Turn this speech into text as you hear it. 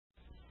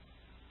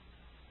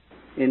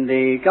In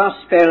the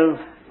Gospel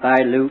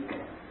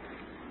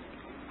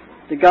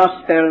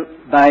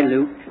by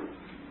Luke,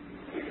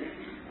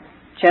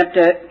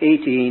 chapter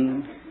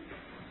 18,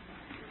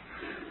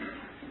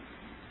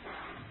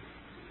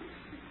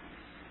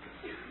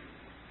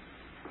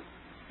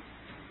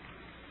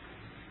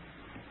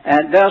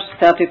 at verse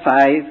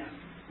 35,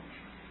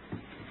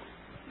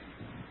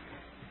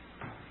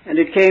 and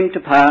it came to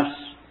pass,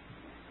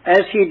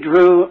 as he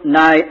drew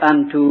nigh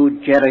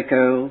unto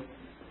Jericho,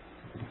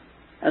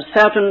 a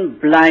certain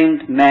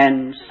blind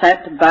man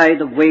sat by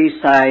the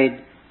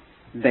wayside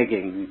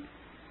begging.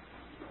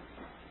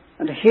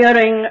 And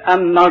hearing a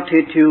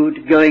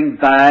multitude going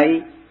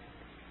by,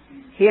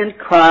 he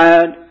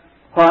inquired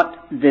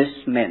what this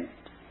meant.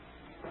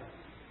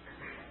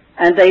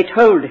 And they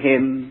told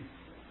him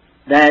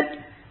that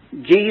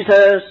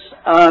Jesus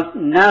of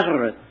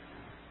Nazareth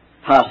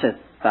passeth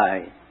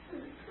by.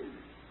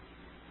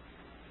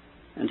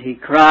 And he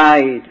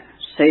cried,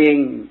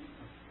 saying,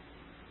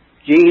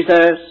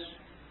 Jesus,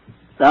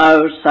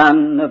 thou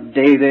Son of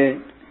David,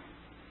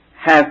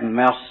 have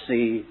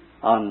mercy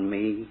on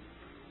me.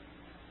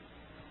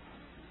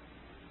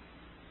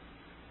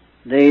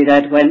 They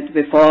that went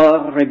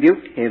before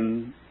rebuked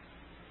him,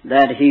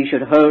 that he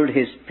should hold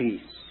his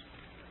peace.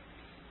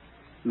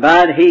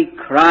 But he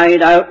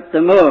cried out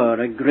the more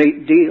a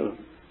great deal,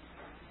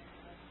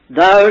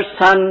 Thou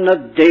Son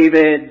of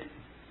David,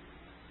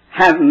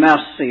 have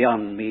mercy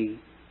on me.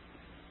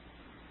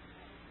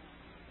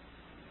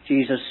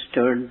 Jesus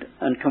stood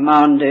and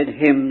commanded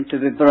him to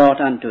be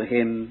brought unto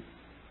him.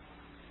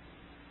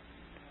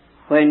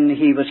 When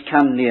he was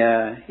come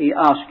near, he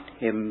asked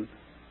him,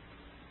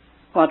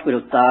 What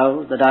wilt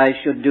thou that I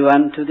should do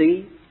unto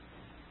thee?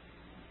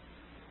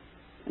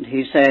 And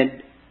he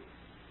said,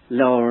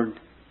 Lord,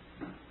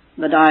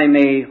 that I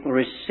may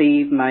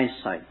receive my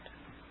sight.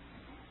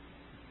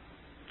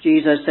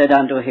 Jesus said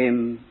unto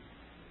him,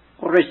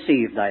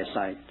 Receive thy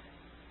sight.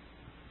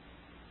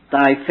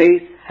 Thy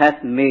faith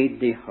hath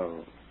made thee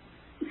whole.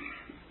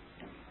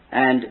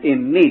 And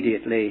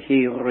immediately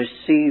he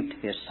received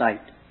his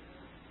sight,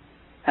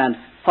 and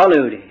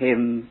followed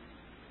him,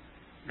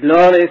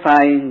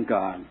 glorifying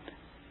God.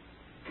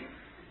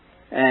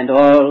 And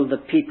all the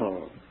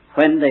people,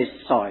 when they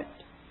saw it,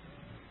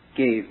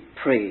 gave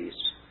praise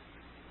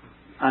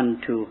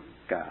unto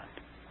God.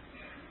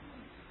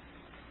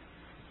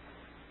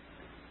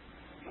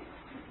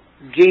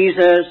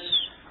 Jesus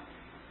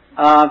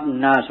of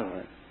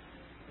Nazareth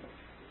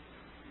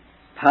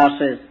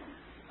passeth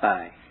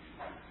by.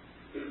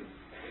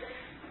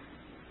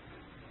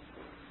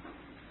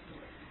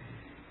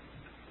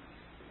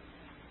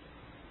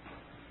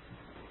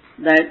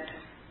 That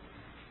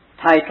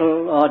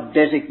title or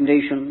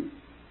designation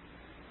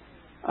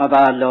of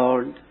our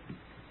Lord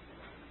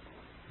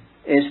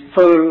is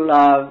full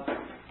of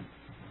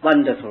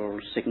wonderful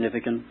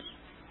significance.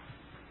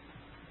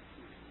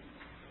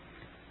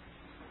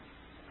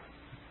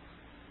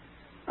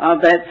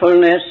 Of that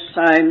fullness,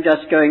 I'm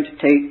just going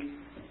to take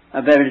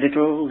a very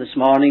little this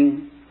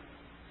morning,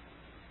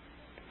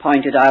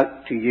 point it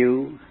out to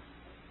you.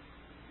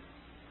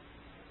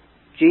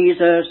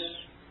 Jesus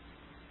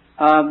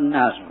of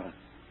Nazareth.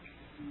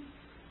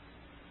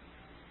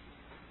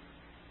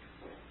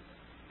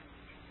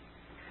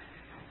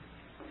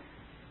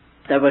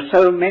 There were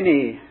so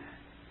many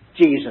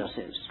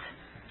Jesuses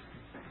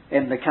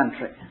in the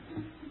country.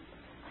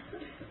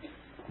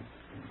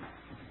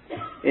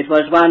 It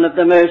was one of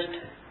the most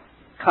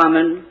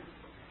common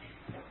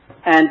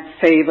and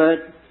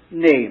favored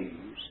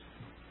names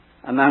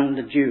among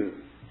the Jews,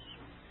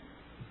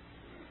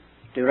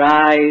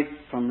 derived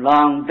from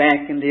long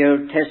back in the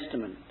Old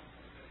Testament.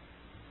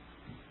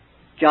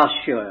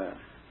 Joshua,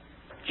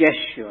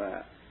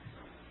 Jeshua,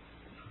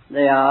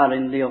 they are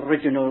in the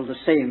original the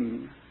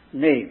same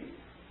name.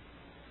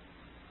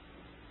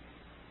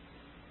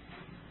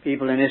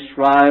 People in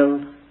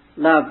Israel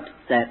loved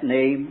that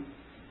name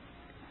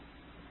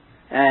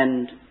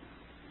and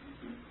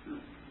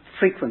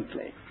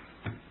frequently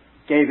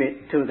gave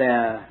it to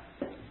their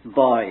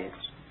boys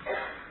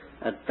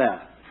at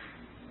birth.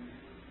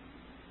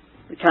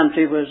 The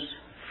country was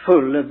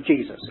full of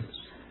Jesuses.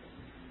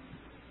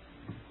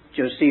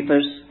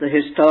 Josephus, the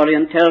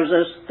historian, tells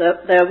us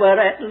that there were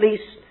at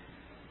least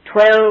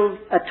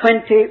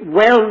 20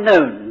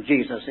 well-known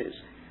Jesuses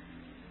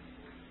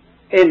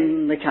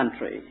in the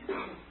country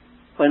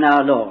when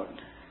our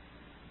Lord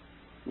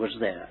was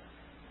there.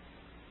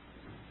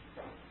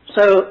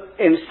 So,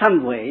 in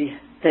some way,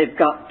 they've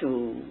got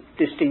to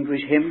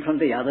distinguish him from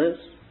the others.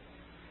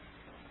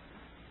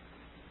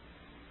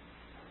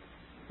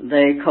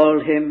 They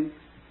called him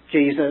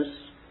Jesus,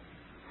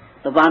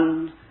 the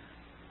one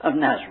of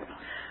Nazareth.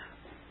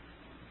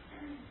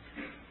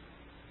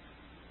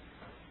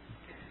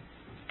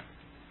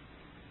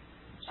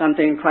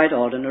 Something quite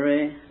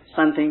ordinary,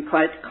 something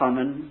quite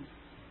common,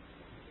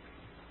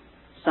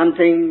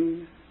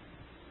 something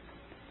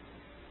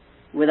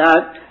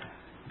without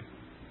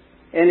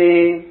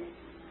any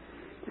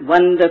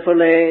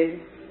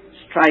wonderfully,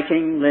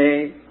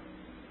 strikingly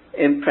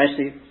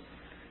impressive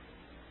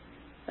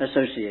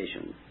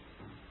association.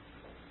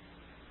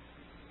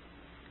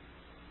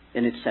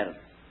 in itself.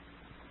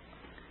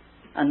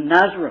 And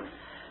Nazareth.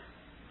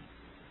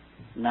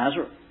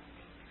 Nazareth.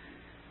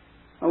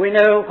 Well, we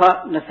know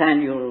what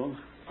Nathanael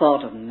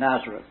thought of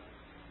Nazareth.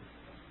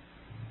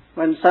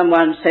 When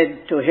someone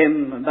said to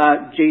him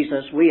about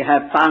Jesus, "We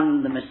have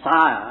found the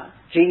Messiah,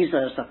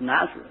 Jesus of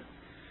Nazareth,"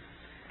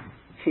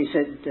 he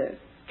said,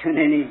 "Can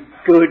any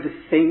good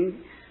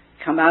thing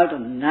come out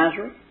of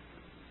Nazareth?"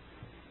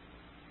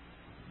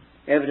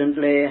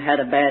 Evidently had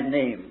a bad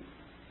name.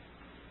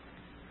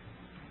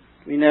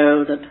 We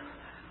know that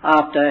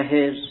after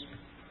his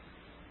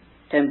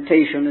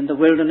temptation in the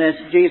wilderness,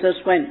 Jesus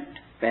went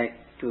back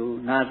to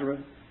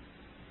Nazareth.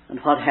 And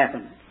what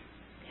happened?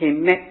 He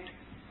met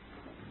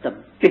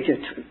the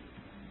bigotry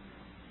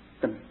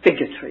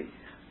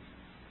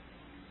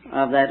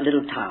of that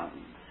little town,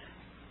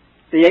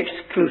 the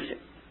exclusives.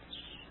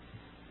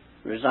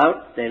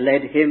 Result, they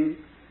led him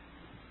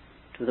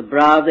to the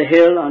brow of the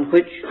hill on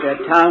which their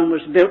town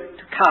was built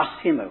to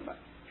cast him over.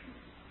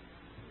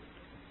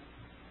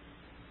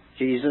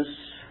 Jesus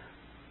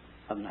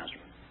of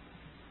Nazareth.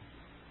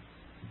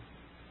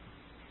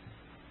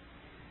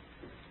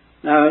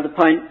 Now the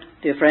point,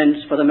 dear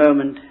friends, for the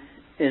moment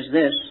is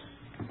this,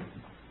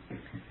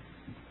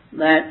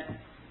 that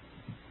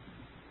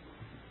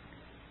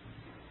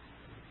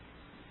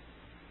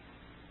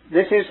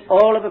this is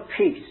all of a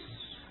piece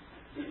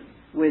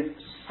with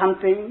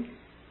something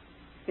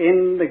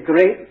in the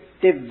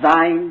great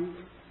divine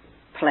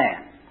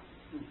plan.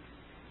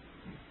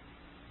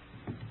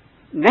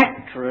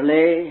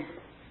 Naturally,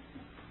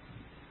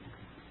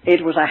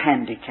 it was a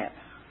handicap.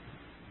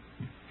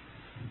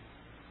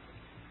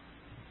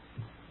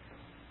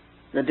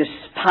 The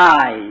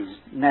despised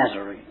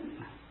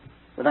Nazarene,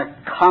 with a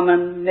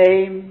common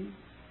name,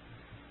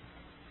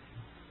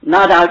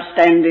 not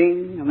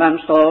outstanding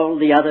amongst all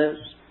the others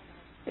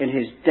in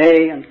his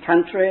day and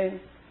country,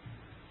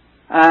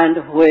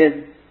 and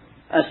with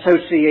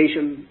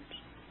associations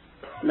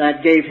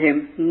that gave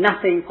him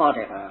nothing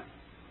whatever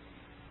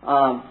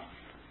of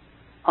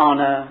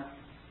honor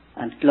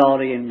and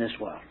glory in this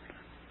world.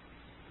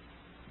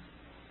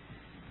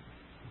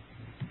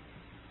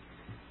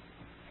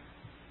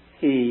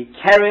 He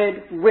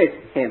carried with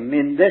him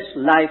in this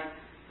life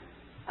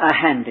a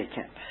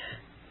handicap.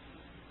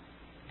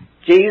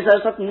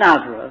 Jesus of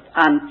Nazareth,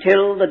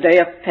 until the day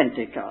of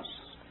Pentecost,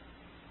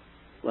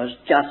 was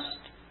just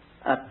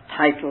a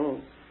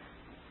title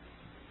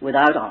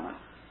without honor.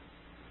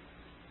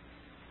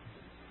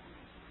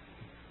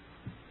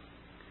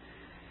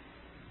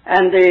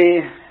 And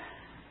the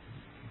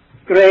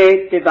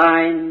great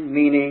divine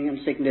meaning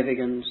and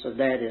significance of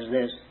that is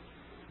this,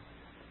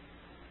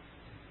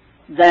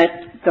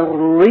 that the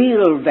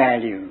real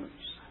values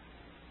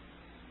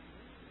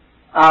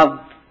of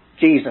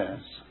Jesus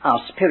are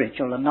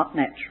spiritual and not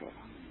natural.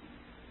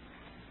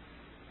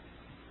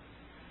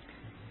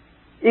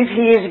 If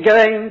he is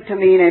going to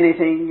mean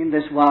anything in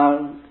this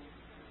world,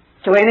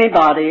 to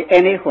anybody,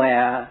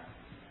 anywhere,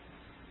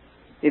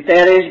 if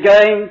there is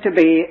going to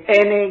be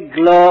any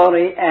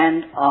glory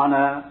and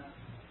honor,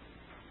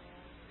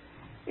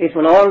 it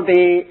will all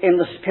be in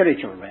the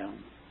spiritual realm.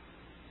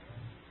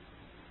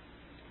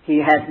 He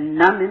had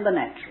none in the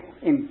natural.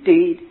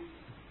 Indeed,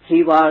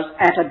 he was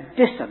at a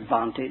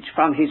disadvantage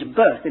from his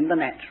birth in the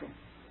natural.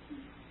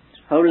 His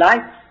whole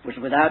life was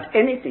without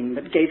anything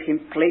that gave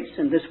him place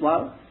in this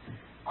world,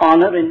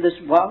 honor in this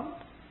world,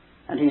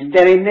 and his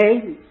very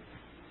name,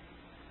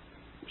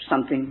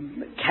 something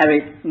that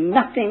carried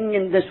nothing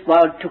in this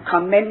world to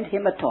commend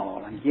him at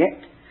all. And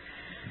yet,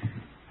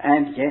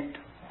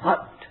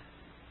 what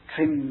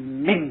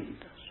tremendous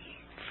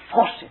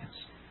forces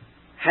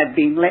had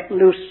been let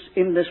loose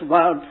in this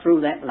world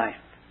through that life.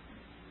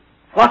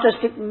 What a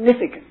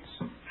significance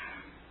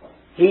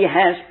he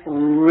has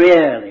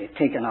really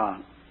taken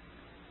on.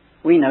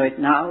 We know it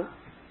now.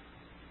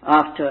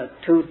 After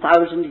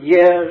 2,000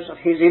 years of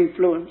his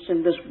influence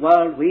in this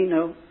world, we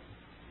know.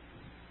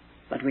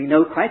 But we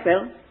know quite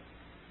well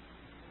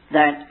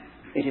that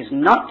it is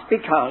not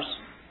because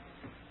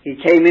he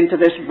came into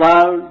this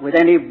world with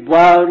any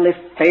worldly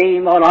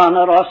fame or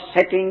honor or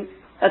setting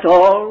at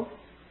all,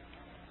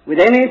 with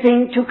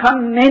anything to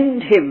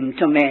commend him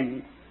to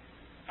men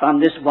from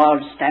this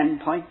world's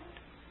standpoint.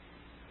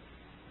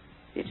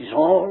 It is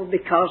all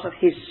because of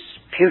his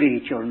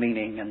spiritual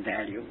meaning and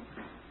value.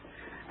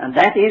 And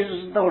that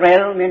is the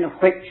realm in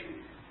which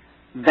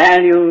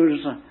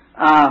values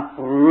are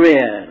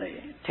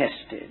really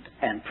tested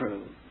and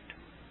proved.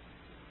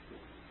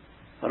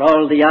 For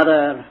all the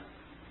other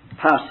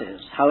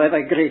passes,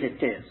 however great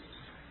it is,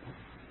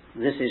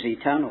 this is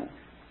eternal.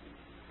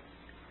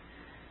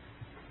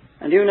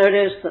 And you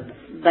notice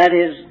that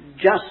is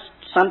just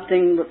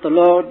something that the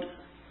Lord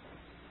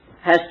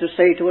has to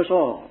say to us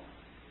all.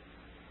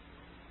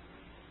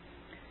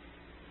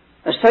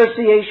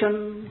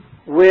 Association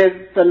with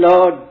the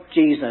Lord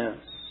Jesus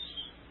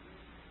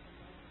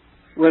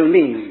will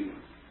mean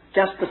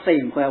just the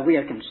same where we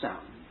are concerned.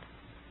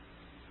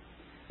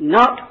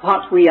 Not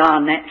what we are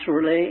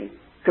naturally,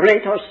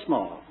 great or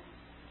small,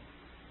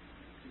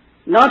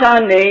 Not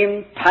our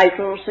name,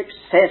 title,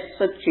 success,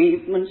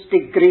 achievements,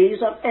 degrees,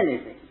 or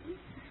anything.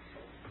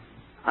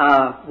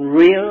 Our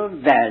real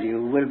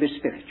value will be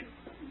spiritual.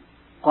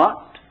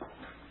 What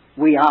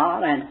we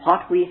are and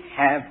what we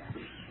have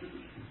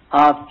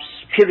of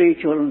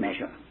spiritual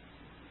measure.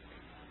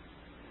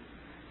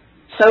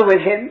 So with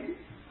him,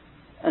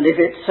 and if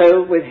it's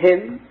so with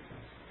him,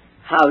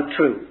 how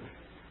true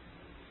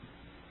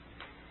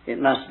it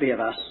must be of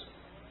us.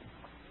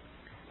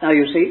 Now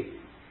you see,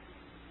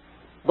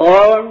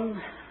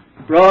 born,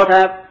 brought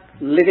up,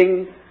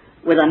 living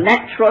with a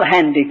natural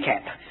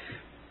handicap,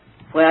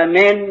 where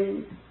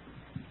men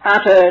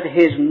uttered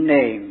his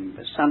name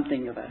with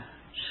something of a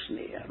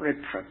sneer,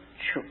 reproach.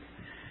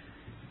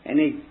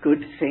 Any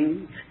good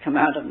thing come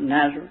out of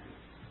Nazareth?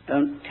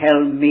 Don't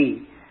tell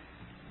me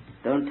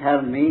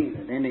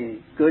that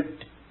any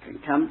good can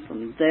come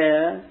from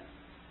there.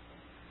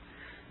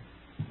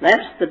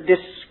 That's the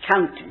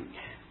discounting,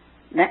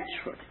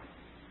 naturally,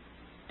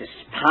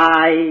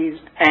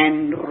 despised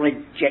and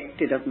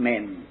rejected of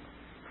men,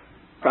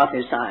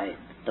 prophesied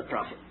the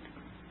prophet.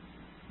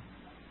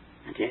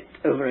 And yet,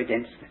 over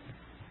against it,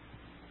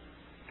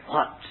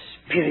 what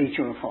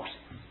spiritual force!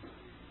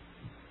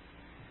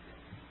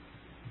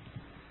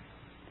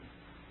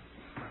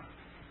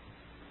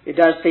 It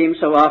does seem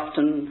so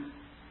often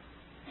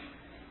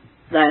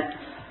that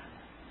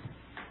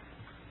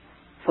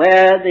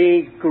where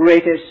the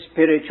greatest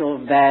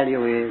spiritual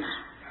value is,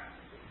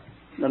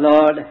 the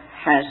Lord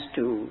has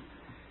to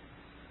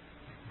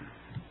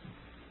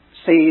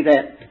see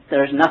that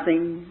there is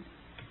nothing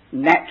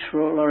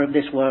natural or of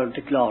this world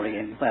to glory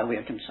in where we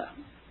are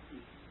concerned.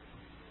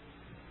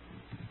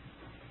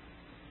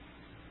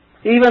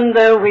 Even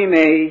though we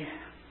may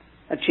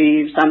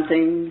achieve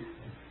something,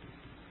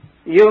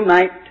 you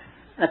might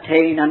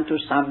attain unto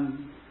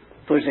some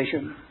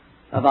position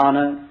of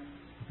honor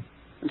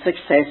and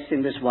success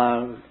in this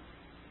world,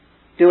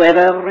 do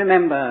ever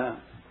remember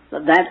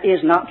that that is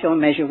not your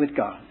measure with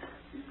God.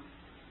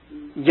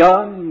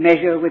 Your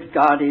measure with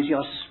God is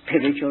your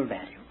spiritual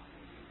value.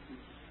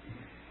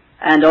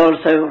 And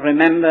also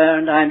remember,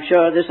 and I'm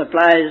sure this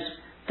applies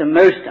to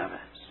most of us,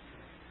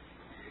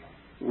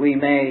 we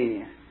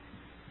may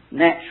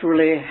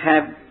naturally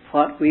have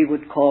what we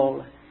would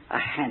call a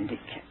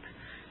handicap.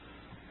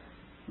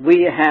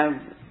 We have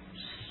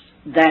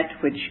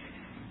that which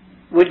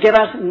would give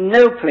us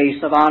no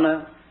place of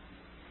honor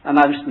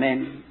amongst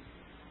men.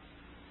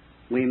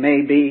 We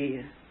may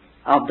be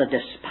of the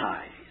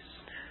despised.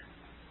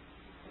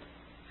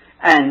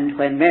 And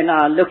when men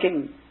are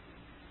looking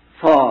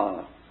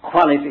for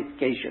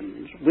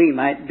qualifications, we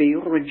might be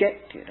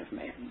rejected of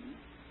men.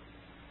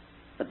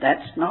 But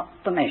that's not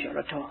the measure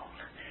at all.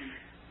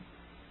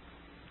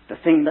 The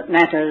thing that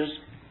matters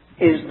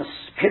is the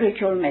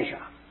spiritual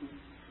measure.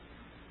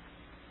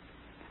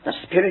 The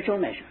spiritual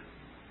measure.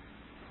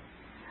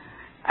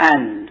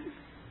 And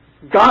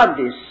God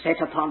is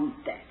set upon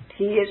that.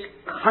 He is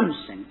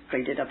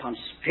concentrated upon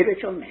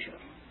spiritual measure.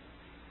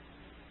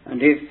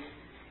 And if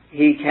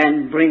He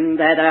can bring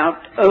that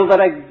out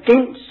over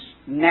against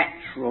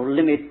natural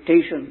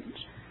limitations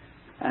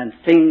and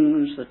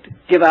things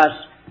that give us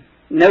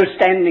no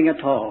standing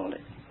at all,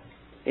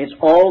 it's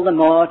all the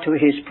more to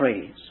His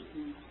praise.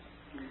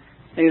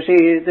 You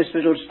see, this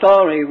little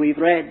story we've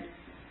read,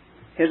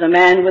 here's a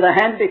man with a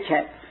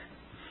handicap.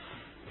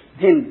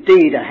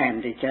 Indeed a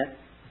handicap,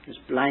 his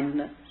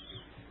blindness.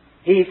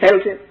 He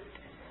felt it.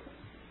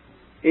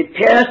 It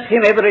pierced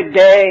him every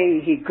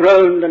day. He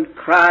groaned and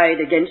cried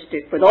against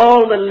it with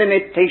all the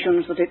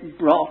limitations that it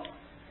brought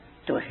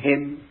to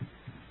him.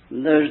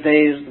 In those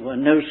days there were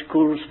no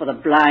schools for the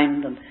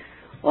blind and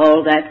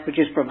all that which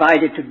is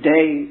provided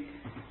today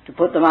to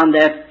put them on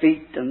their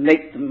feet and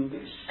make them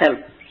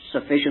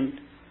self-sufficient.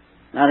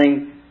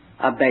 Nothing,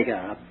 a beggar,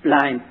 a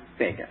blind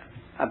beggar.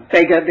 A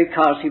beggar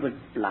because he was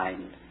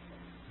blind.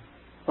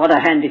 What a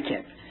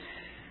handicap.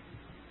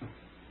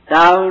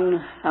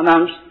 Down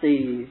amongst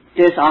the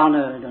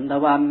dishonored, and there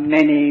were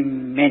many,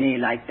 many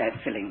like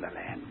that filling the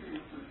land.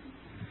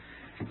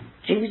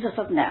 Jesus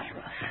of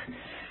Nazareth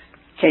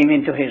came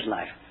into his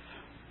life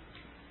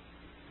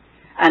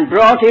and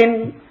brought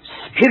in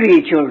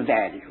spiritual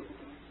value.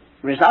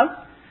 Result,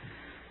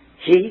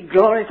 he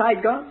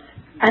glorified God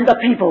and the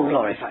people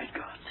glorified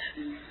God.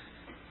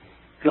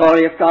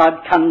 Glory of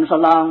God comes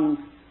along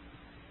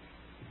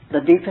the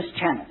deepest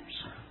channels,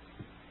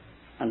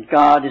 and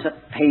God is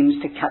at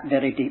pains to cut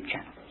very deep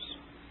channels,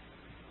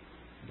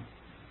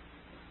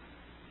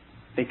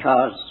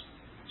 because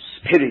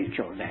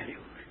spiritual value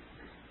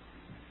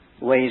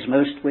weighs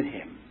most with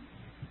Him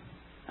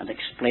and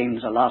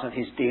explains a lot of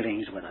His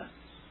dealings with us.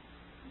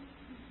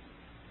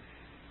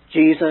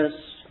 Jesus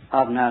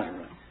of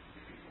Nazareth,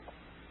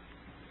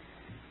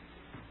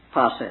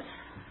 passeth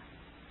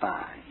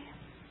by.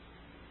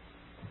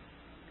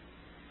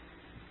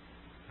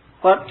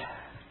 What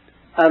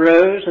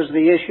arose as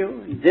the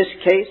issue in this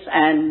case,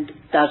 and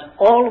does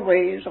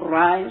always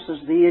rise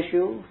as the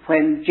issue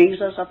when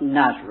Jesus of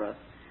Nazareth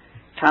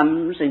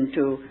comes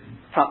into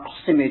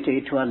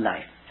proximity to a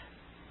life?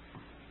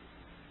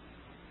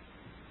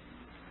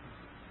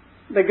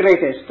 the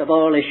greatest of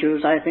all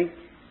issues, I think,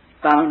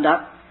 bound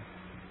up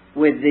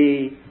with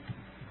the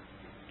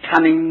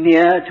coming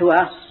near to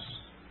us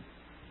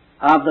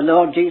of the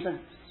Lord Jesus.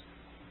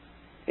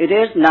 It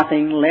is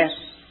nothing less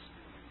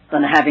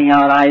than having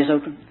our eyes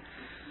open,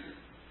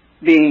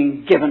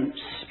 being given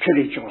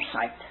spiritual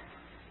sight.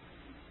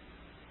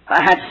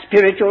 Perhaps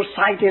spiritual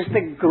sight is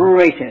the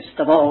greatest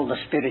of all the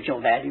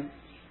spiritual values.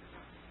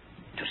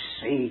 To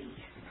see.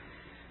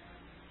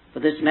 For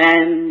this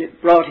man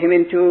brought him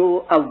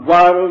into a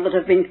world that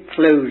had been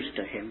closed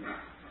to him,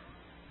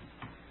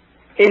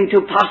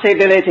 into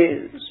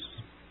possibilities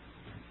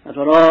that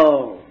were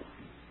all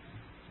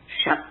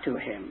shut to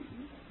him.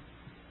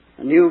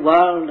 A new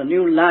world, a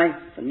new life,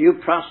 a new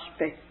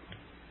prospect,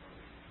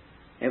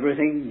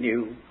 everything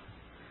new,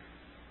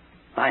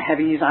 by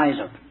having his eyes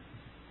open,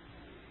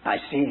 by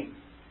seeing.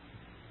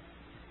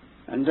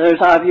 And those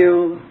of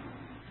you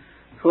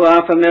who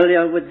are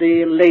familiar with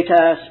the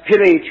later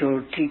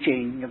spiritual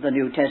teaching of the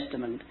New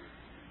Testament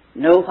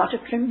know what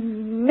a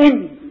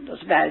tremendous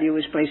value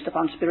is placed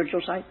upon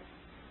spiritual sight.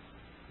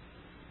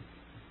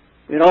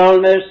 We're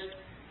almost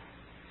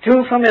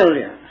too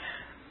familiar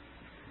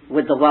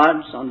with the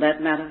words on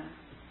that matter.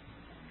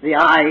 The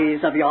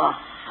eyes of your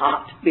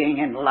heart being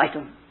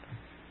enlightened,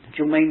 that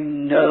you may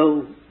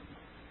know.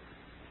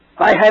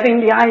 By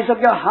having the eyes of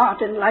your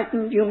heart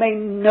enlightened, you may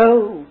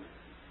know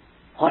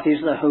what is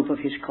the hope of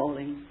his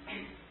calling,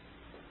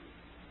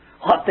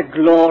 what the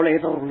glory,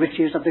 the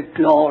riches of the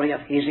glory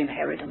of his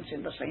inheritance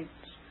in the saints,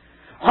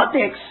 what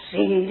the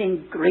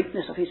exceeding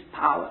greatness of his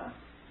power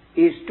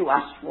is to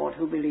us, Lord,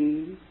 who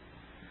believe.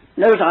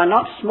 Those are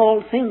not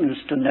small things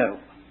to know.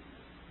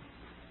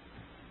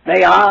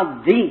 They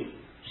are the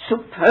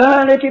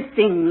superlative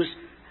things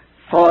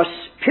for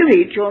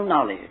spiritual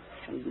knowledge.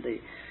 And the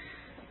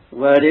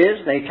word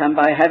is, they come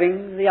by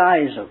having the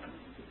eyes open.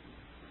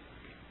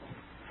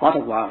 What a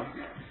world.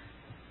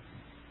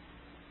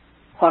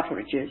 What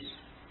riches.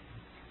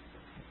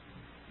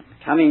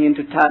 Coming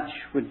into touch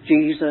with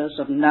Jesus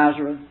of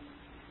Nazareth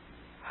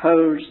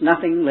holds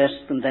nothing less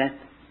than that.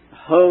 The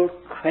whole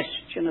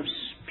question of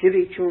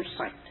spiritual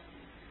sight.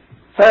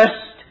 First,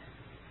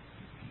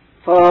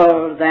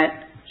 for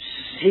that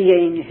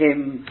seeing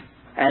him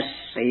as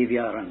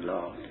Savior and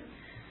Lord.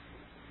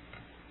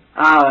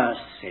 Our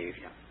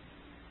Savior.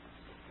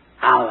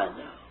 Our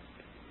Lord.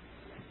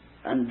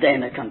 And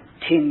then a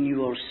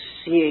continual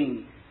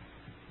seeing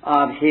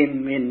of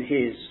him in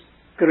his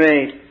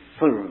great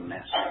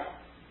fullness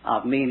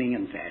of meaning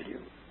and value.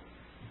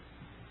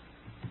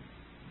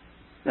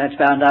 That's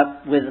bound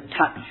up with a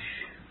touch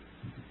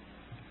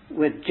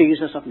with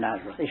Jesus of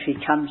Nazareth. If he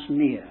comes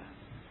near,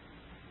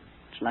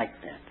 it's like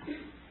that.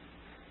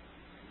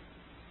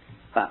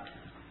 But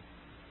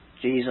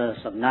Jesus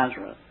of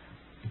Nazareth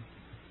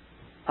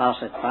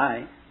passeth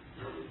by.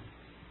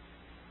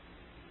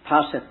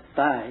 Passeth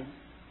by.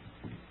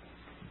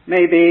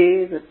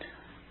 Maybe that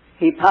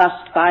he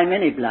passed by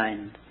many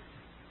blind.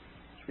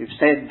 We've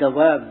said there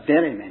were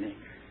very many.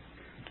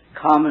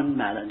 Common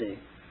malady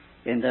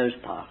in those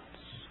parts.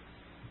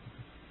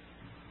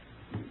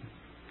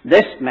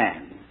 This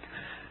man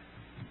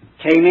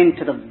came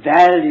into the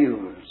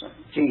values of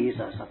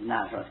Jesus of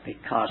Nazareth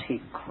because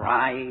he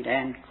cried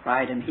and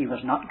cried, and he was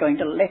not going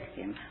to let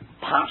him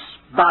pass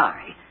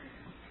by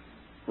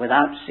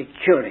without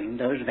securing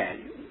those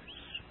values.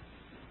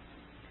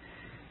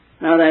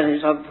 Now that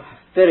is of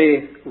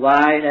very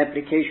wide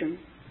application.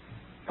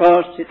 Of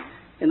course, it,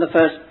 in the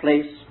first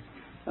place,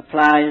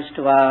 applies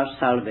to our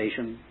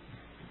salvation.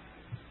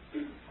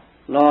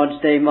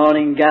 Lord's Day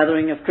morning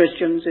gathering of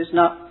Christians is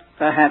not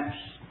perhaps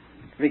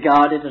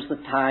regarded as the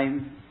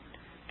time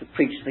to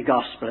preach the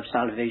gospel of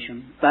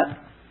salvation, but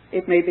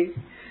it may be.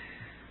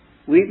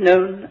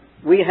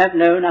 We have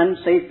known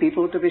unsaved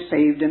people to be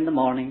saved in the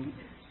morning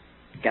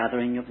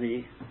gathering of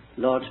the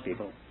Lord's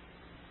people.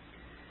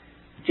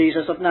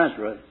 Jesus of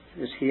Nazareth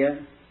is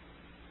here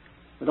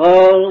with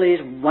all these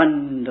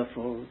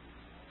wonderful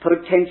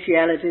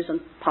potentialities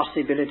and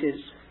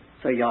possibilities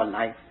for your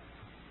life.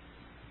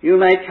 You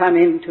may come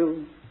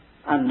into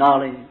a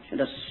knowledge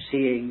and a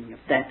seeing of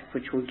that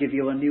which will give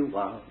you a new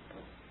world.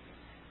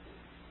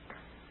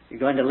 You're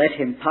going to let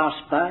him pass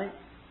by?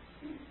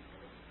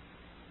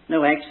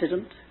 No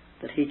accident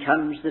that he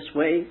comes this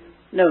way?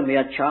 No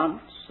mere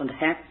chance and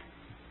hap?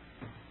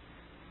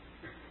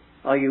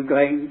 Are you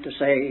going to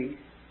say,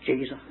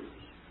 Jesus,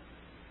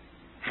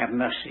 have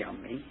mercy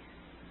on me?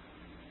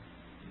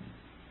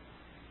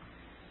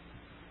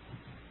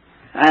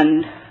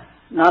 And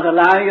not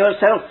allow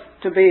yourself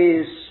to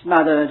be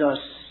smothered or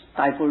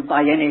stifled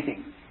by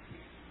anything,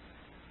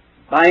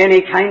 by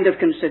any kind of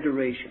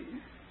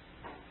consideration,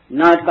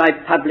 not by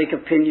public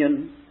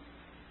opinion,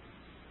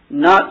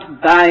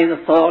 not by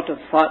the thought of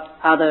what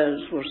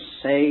others will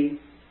say.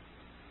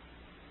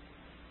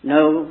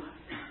 No,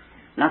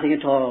 nothing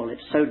at all.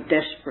 It's so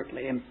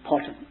desperately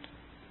important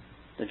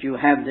that you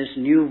have this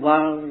new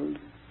world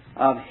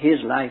of his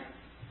life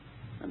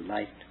and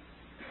light.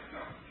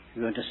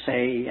 You're going to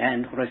say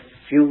and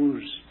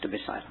refuse to be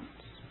silent.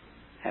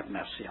 Have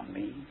mercy on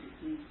me.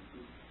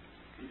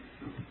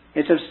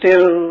 It's of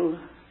still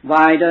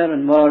wider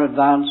and more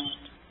advanced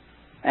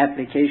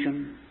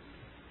application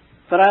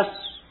for us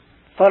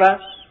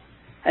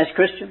as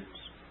Christians.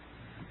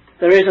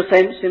 There is a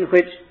sense in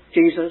which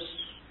Jesus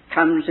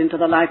comes into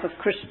the life of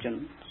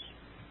Christians,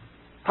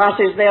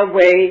 passes their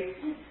way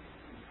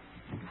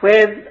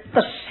with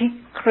a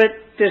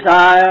secret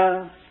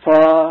desire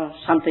for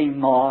something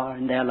more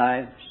in their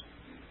lives,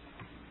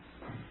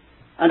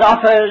 and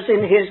offers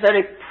in his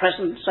very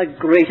presence a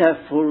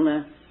greater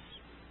fullness,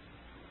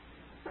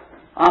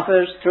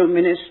 offers through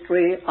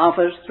ministry,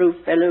 offers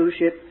through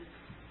fellowship,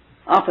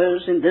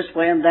 offers in this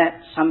way and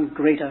that some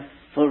greater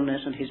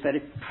fullness, and his very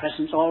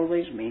presence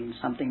always means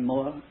something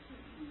more.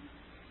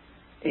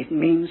 It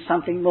means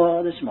something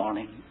more this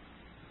morning.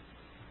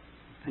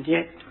 And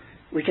yet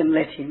we can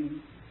let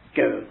him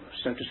go,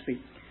 so to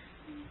speak.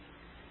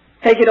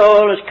 Take it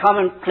all as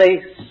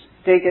commonplace,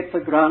 take it for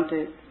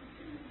granted.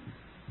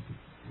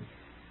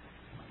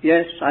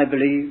 Yes, I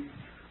believe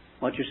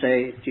what you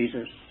say,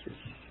 Jesus is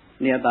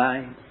nearby,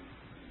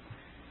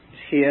 is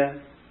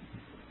here.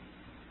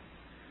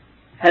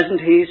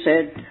 Hasn't he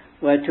said,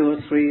 where 2 or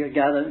 3 are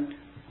gathered,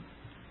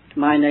 to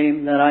my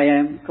name there I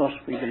am? Of course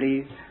we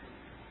believe.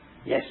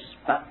 Yes,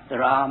 but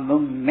there are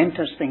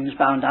momentous things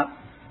bound up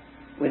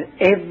with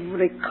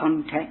every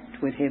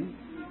contact with him.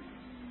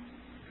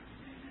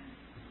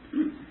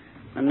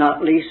 And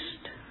not least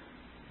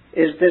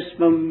is this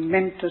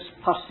momentous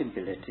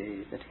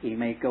possibility that he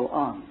may go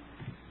on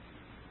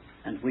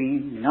and we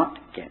not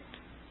get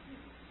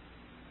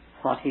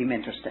what he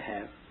meant us to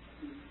have.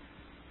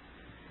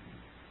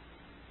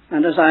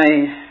 And as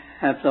I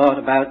have thought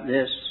about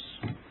this,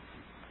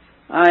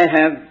 I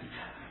have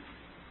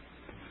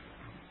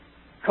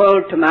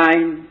called to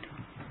mind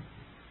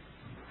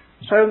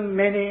so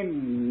many,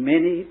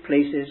 many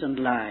places and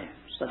lives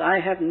that I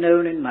have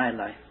known in my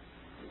life.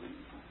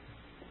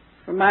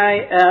 From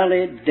my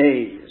early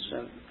days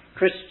of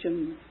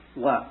Christian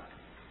work,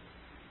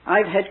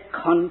 I've had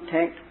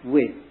contact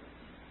with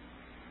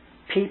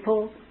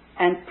people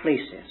and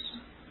places.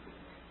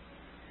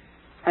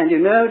 And you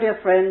know, dear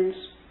friends,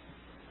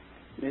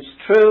 it's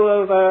true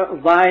over a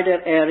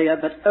wider area,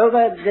 but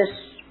over this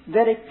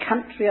very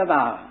country of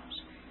ours,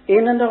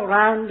 in and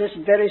around this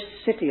very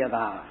city of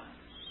ours,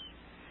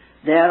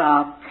 there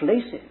are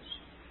places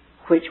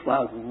which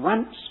were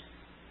once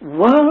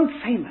world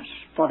famous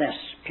for their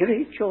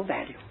spiritual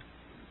value.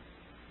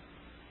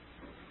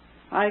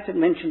 I could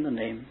mention the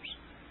names.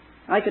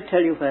 I could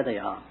tell you where they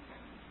are.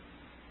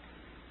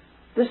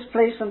 This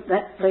place and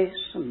that place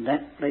and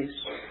that place.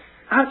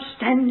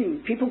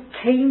 Outstanding. People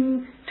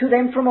came to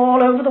them from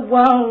all over the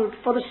world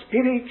for the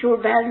spiritual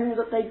value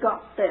that they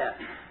got there.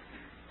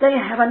 They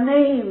have a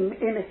name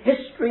in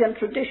history and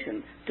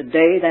tradition.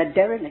 Today they're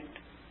derelict.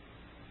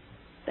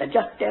 They're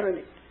just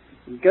derelict.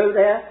 You go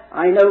there,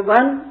 I know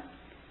one,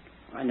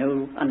 I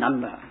know a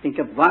number. I think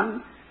of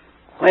one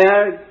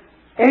where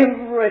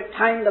every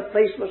time the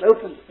place was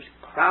open, it was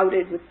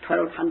crowded with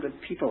 1,200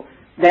 people.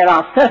 There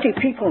are 30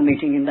 people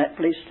meeting in that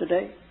place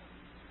today.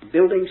 The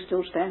building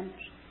still stands.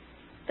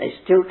 They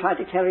still try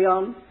to carry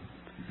on.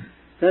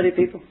 30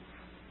 people.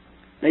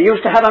 They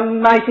used to have a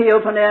mighty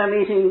open-air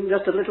meeting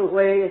just a little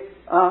way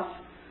off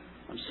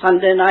on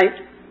Sunday night.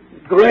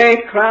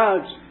 Great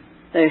crowds.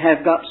 They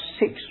have got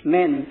 6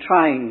 men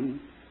trying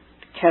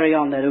to carry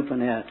on that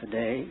open-air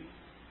today.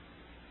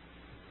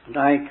 And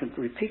I could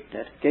repeat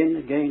that again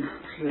and again.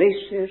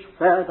 Places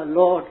where the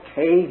Lord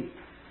came,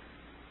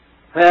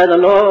 where the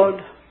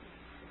Lord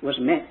was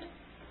met.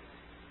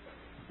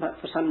 But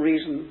for some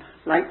reason,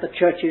 like the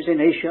churches in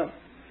Asia,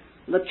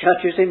 the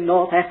churches in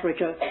North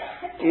Africa,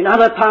 in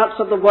other parts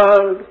of the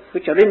world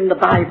which are in the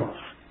Bible,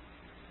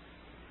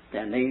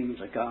 their names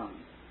are gone.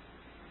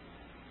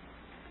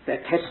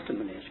 Their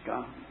testimony is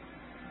gone.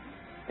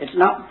 It's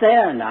not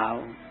there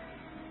now.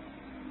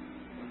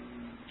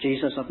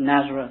 Jesus of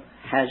Nazareth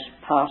has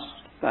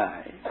passed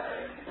by.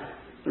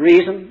 The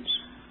reasons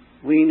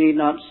we need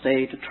not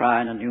stay to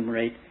try and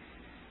enumerate.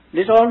 It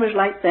is always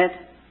like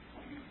that.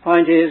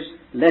 Point is,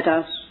 let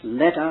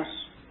us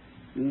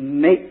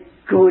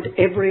make good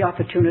every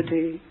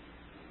opportunity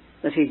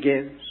that he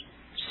gives.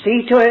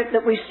 See to it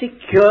that we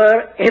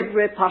secure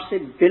every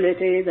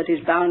possibility that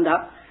is bound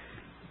up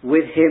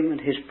with him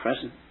and his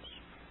presence.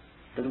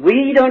 That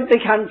we don't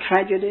become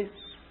tragedies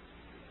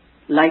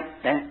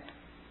like that.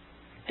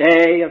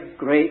 Day of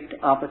great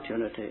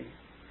opportunity,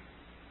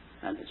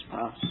 and it's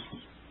past.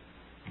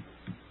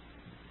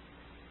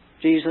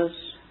 Jesus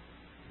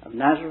of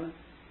Nazareth,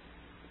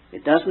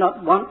 it does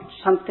not want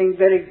something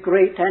very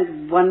great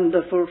and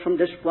wonderful from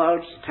this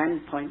world's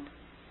standpoint.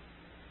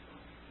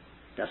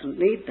 It doesn't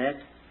need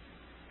that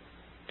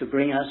to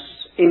bring us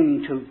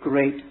into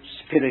great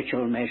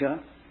spiritual measure.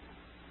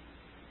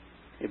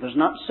 It was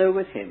not so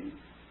with him.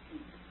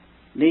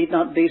 Need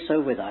not be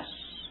so with us.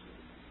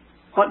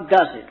 What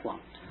does it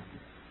want?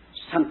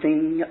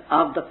 Something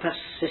of the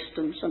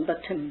persistence and the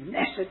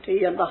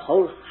tenacity and the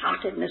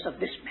wholeheartedness of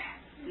this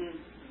man.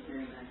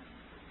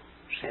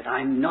 Said,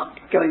 I'm not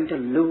going to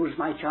lose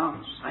my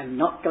chance. I'm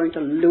not going to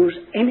lose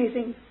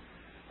anything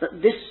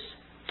that this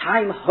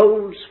time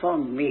holds for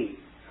me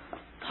a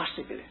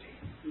possibility,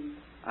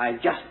 I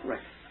just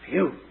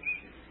refuse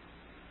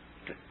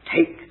to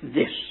take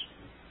this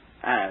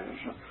as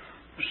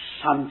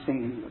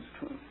something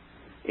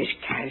that is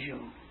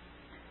casual.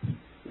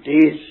 It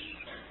is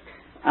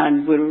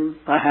and will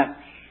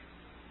perhaps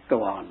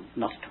go on,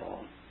 not at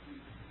all.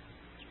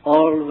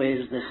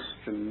 Always this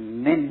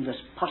tremendous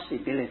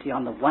possibility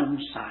on the one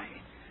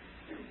side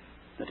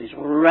that is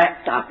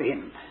wrapped up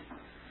in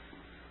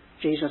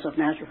Jesus of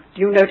Nazareth.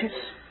 Do you notice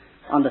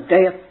on the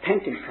day of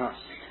Pentecost,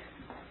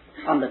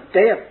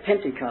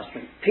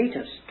 when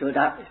Peter stood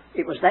up,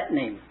 it was that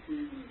name.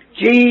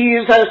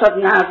 Jesus of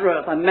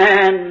Nazareth, a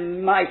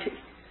man mighty.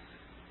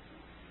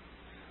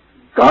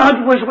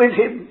 God was with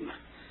him.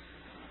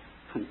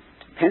 And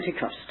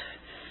Pentecost,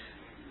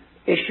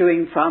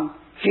 issuing from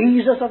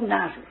Jesus of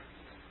Nazareth.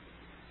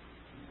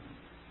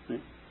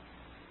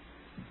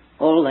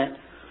 All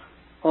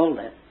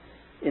that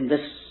in this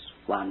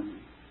one,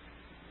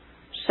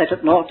 set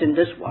at naught in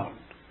this world.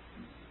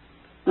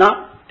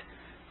 Not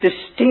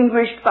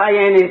distinguished by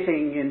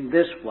anything in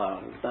this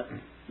world, but,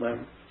 well,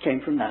 came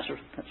from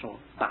Nazareth, that's all.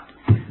 But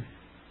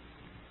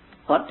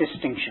what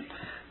distinction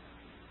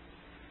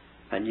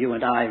when you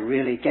and I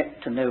really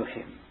get to know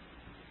him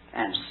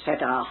and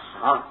set our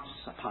hearts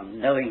upon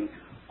knowing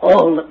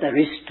all that there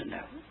is to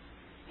know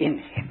in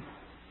him.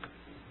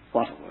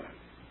 What a word.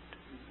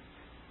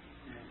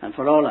 And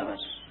for all of us,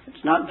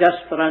 it's not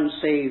just for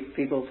unsaved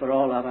people, for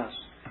all of us,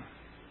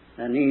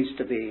 there needs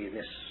to be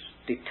this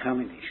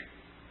determination,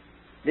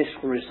 this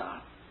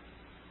resolve.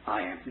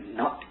 I am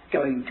not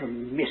going to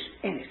miss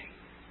anything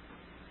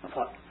of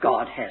what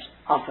God has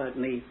offered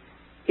me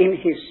in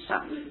his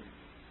Son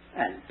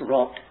and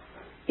brought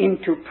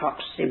into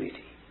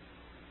proximity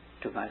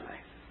to my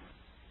life.